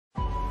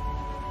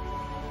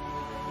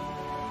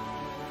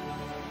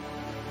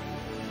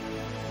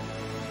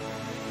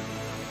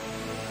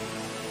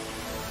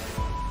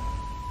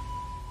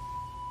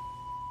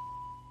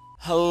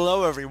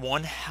Hello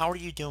everyone, how are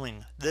you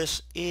doing?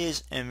 This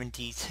is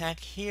M&D Tech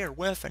here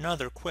with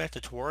another quick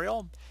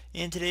tutorial.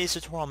 In today's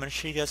tutorial I'm going to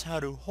show you guys how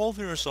to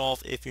hopefully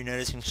resolve if you're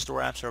noticing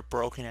store apps are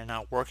broken and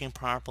not working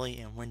properly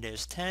in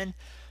Windows 10.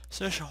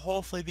 So this should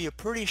hopefully be a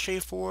pretty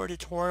straightforward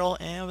tutorial,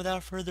 and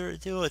without further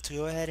ado, let's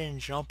go ahead and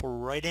jump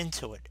right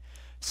into it.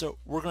 So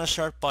we're going to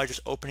start by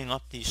just opening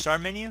up the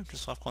start menu.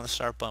 Just left click on the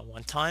start button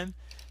one time.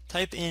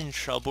 Type in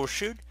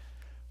troubleshoot.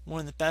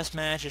 One of the best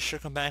messages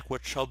should come back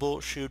with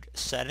troubleshoot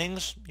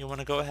settings. You want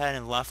to go ahead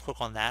and left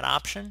click on that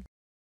option.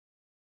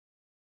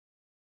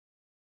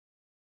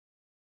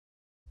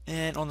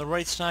 And on the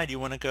right side you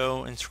want to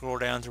go and scroll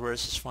down to where it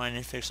says find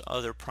and fix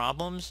other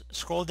problems.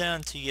 Scroll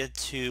down to get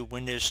to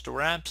Windows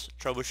Store Apps,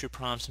 troubleshoot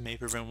problems that may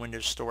prevent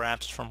Windows Store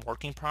Apps from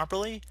working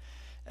properly.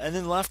 And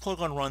then left click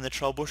on run the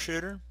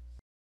troubleshooter.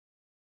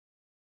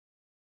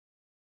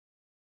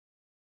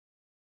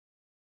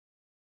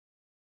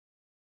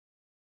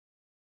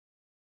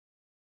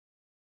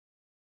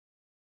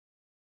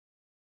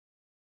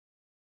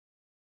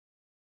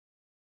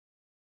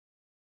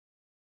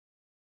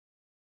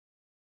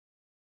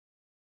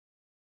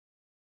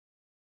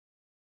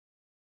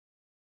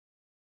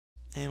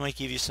 And it might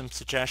give you some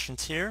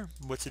suggestions here.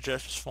 What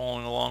suggestions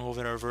following along with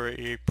whatever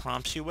it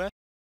prompts you with.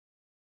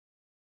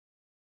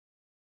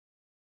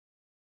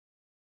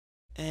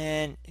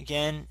 And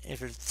again,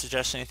 if it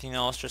suggests anything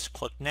else, just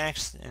click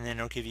next, and then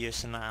it'll give you a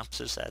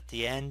synopsis at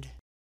the end.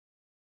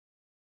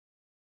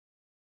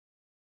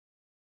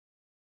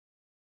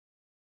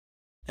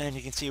 And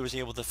you can see it was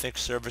able to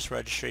fix service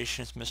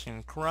registrations missing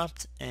and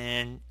corrupt.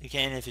 And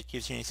again, if it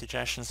gives you any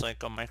suggestions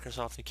like a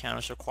Microsoft account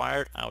is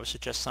required, I would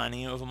suggest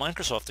signing in with a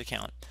Microsoft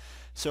account.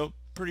 So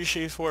pretty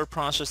straightforward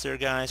process there,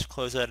 guys.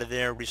 Close out of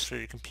there,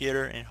 restart your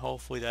computer, and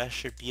hopefully that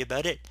should be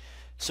about it.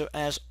 So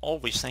as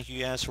always, thank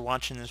you guys for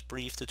watching this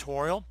brief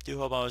tutorial. Do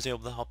hope I was able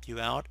to help you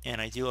out,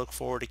 and I do look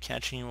forward to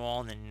catching you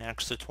all in the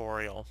next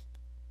tutorial.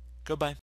 Goodbye.